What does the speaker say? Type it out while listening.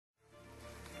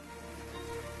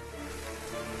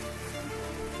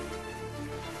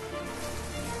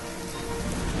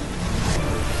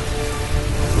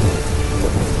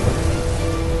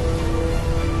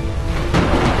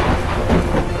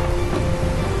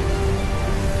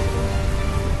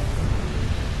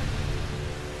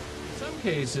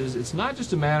cases, it's not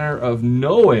just a matter of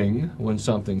knowing when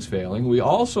something's failing. We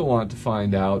also want to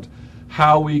find out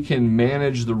how we can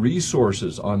manage the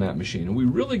resources on that machine. And we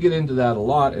really get into that a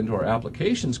lot into our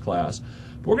applications class.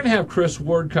 But we're going to have Chris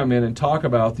Ward come in and talk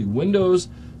about the Windows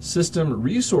System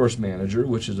Resource Manager,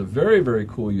 which is a very, very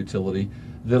cool utility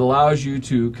that allows you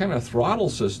to kind of throttle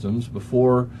systems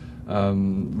before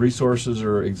resources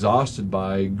are exhausted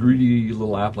by greedy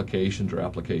little applications or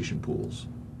application pools.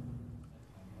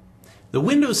 The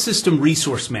Windows System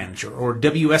Resource Manager, or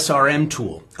WSRM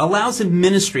tool, allows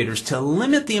administrators to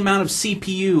limit the amount of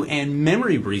CPU and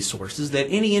memory resources that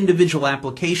any individual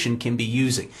application can be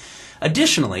using.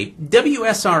 Additionally,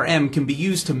 WSRM can be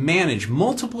used to manage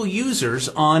multiple users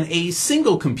on a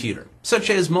single computer, such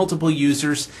as multiple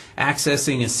users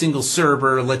accessing a single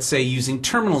server, let's say using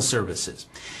terminal services.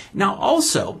 Now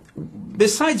also,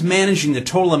 besides managing the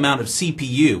total amount of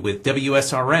CPU with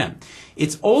WSRM,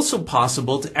 it's also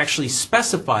possible to actually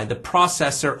specify the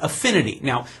processor affinity.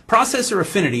 Now, processor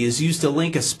affinity is used to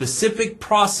link a specific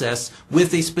process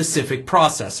with a specific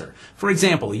processor. For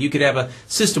example, you could have a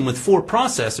system with 4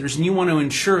 processors and you want to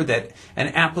ensure that an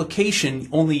application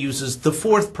only uses the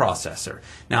 4th processor.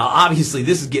 Now, obviously,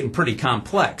 this is getting pretty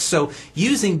complex. So,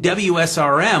 using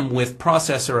WSRM with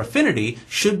processor affinity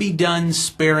should be done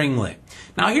sparingly.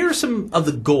 Now, here are some of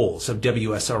the goals of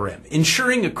WSRM.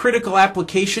 Ensuring a critical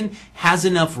application has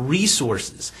enough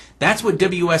resources. That's what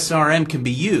WSRM can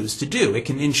be used to do. It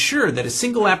can ensure that a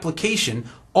single application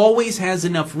always has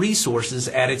enough resources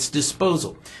at its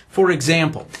disposal. For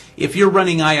example, if you're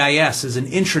running IIS as an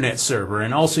intranet server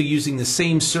and also using the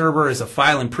same server as a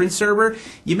file and print server,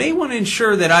 you may want to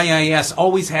ensure that IIS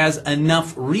always has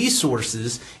enough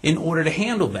resources in order to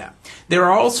handle that. There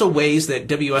are also ways that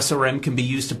WSRM can be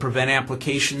used to prevent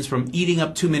applications from eating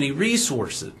up too many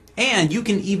resources. And you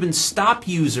can even stop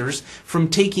users from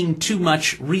taking too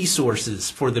much resources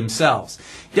for themselves.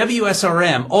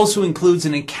 WSRM also includes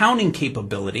an accounting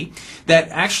capability that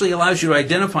actually allows you to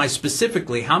identify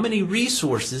specifically how many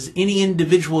resources any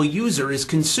individual user is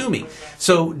consuming.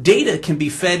 So data can be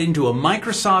fed into a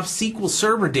Microsoft SQL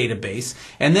Server database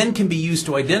and then can be used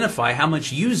to identify how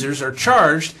much users are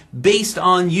charged based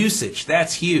on usage.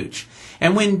 That's huge.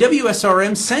 And when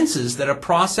WSRM senses that a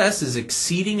process is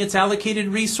exceeding its allocated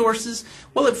resources,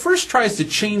 well, it first tries to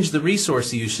change the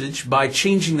resource usage by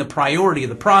changing the priority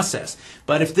of the process.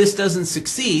 But if this doesn't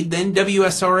succeed, then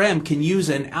WSRM can use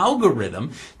an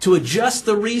algorithm to adjust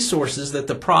the resources that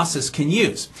the process can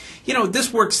use. You know,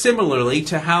 this works similarly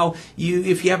to how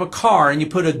if you have a car and you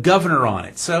put a governor on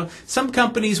it. So some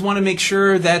companies want to make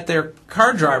sure that their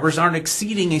car drivers aren't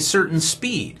exceeding a certain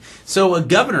speed. So a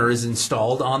governor is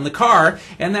installed on the car,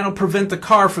 and that'll prevent the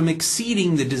car from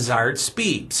exceeding the desired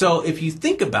speed. So if you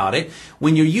think about it,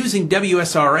 when you're using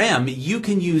WSRM, you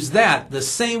can use that the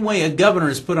same way a governor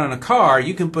is put on a car.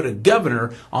 You can put a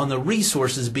governor on the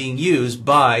resources being used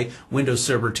by Windows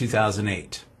Server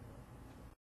 2008.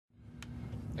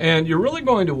 And you're really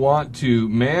going to want to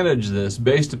manage this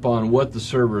based upon what the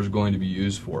server is going to be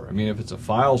used for. I mean, if it's a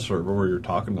file server where you're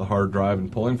talking to the hard drive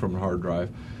and pulling from the hard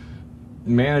drive,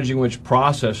 managing which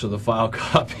processor the file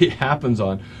copy happens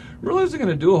on really isn't going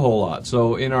to do a whole lot.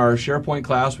 So in our SharePoint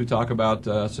class, we talk about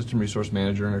System Resource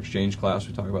Manager. In our Exchange class,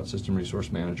 we talk about System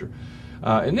Resource Manager.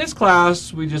 In this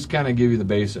class, we just kind of give you the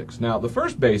basics. Now, the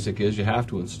first basic is you have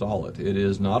to install it. It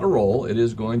is not a role. It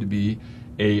is going to be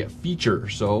a feature.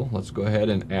 So let's go ahead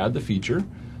and add the feature.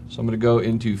 So I'm going to go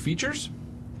into Features,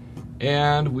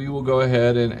 and we will go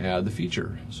ahead and add the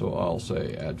feature. So I'll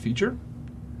say Add Feature.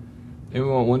 And we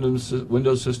want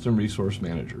Windows System Resource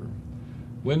Manager.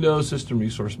 Windows System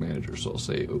Resource Manager. So I'll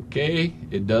say OK.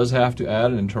 It does have to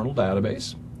add an internal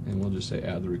database, and we'll just say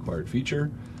Add the required feature.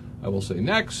 I will say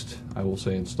Next. I will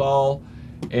say Install,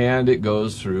 and it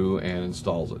goes through and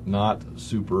installs it. Not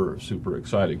super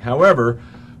exciting. However,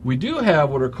 we do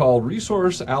have what are called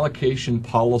resource allocation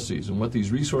policies, and what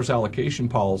these resource allocation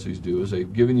policies do is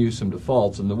they've given you some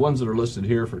defaults, and the ones that are listed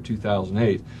here for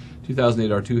 2008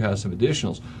 R2 has some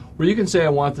additionals, where you can say I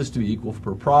want this to be equal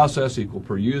per process, equal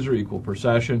per user, equal per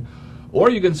session, or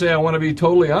you can say I want to be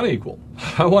totally unequal.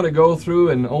 I want to go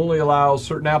through and only allow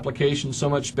certain applications so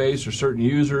much space or certain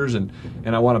users, and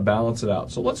I want to balance it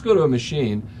out. So let's go to a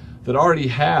machine that already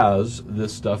has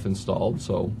this stuff installed.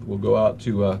 So we'll go out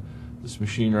to this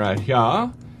machine right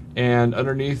here, and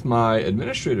underneath my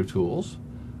administrative tools,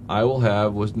 I will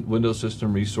have Windows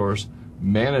System Resource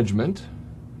Management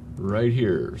right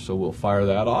here. So we'll fire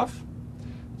that off.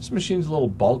 This machine's a little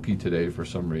bulky today for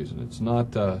some reason. It's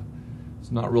not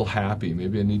real happy.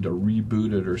 Maybe I need to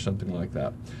reboot it or something like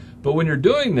that. But when you're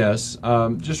doing this,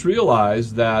 just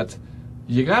realize that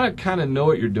You got to kind of know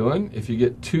what you're doing. If you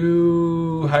get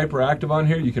too hyperactive on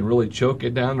here, you can really choke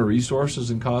it down to resources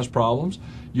and cause problems.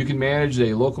 You can manage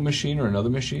a local machine or another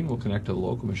machine. We'll connect to the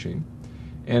local machine,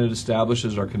 and it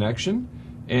establishes our connection.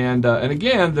 And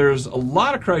again, there's a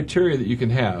lot of criteria that you can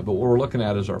have, but what we're looking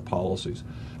at is our policies.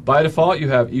 By default, you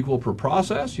have equal per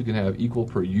process. You can have equal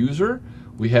per user.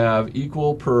 We have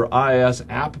equal per IS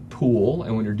app pool,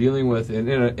 and when you're dealing with an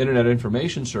internet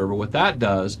information server, what that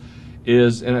does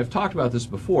is, and I've talked about this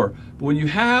before, but when you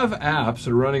have apps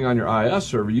that are running on your IS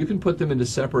server, you can put them into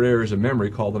separate areas of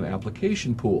memory called an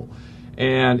application pool.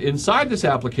 And inside this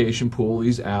application pool,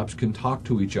 these apps can talk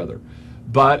to each other.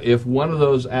 But if one of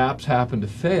those apps happen to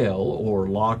fail or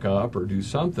lock up or do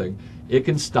something, it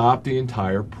can stop the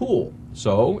entire pool.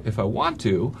 So if I want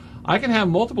to, I can have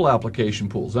multiple application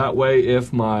pools. That way,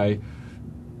 if my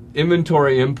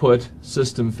inventory input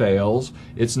system fails,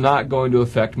 it's not going to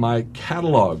affect my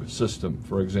catalog system,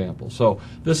 for example. So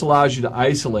this allows you to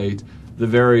isolate the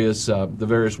various web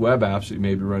apps that you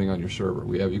may be running on your server.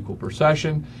 We have equal per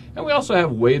session, and we also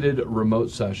have weighted remote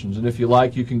sessions. And if you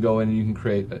like, you can go in and you can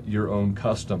create your own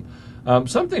custom.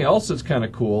 Something else that's kind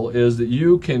of cool is that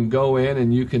you can go in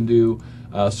and you can do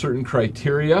certain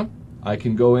criteria. I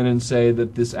can go in and say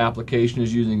that this application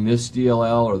is using this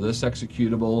DLL or this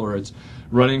executable, or it's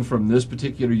running from this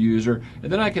particular user,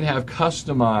 and then I can have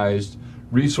customized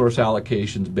resource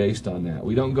allocations based on that.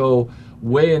 We don't go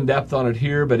way in depth on it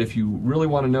here, but if you really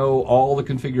want to know all the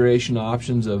configuration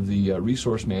options of the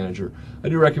resource manager, I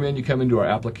do recommend you come into our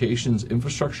applications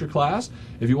infrastructure class.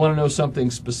 If you want to know something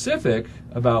specific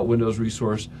about Windows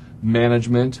Resource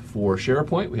Management for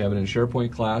SharePoint, we have it in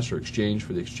SharePoint class, or Exchange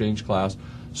for the Exchange class,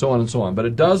 so on and so on. But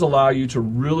it does allow you to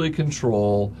really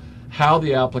control how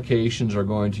the applications are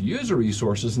going to use the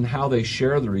resources and how they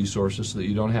share the resources, so that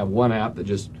you don't have one app that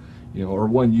just, or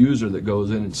one user that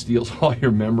goes in and steals all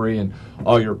your memory and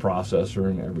all your processor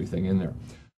and everything in there.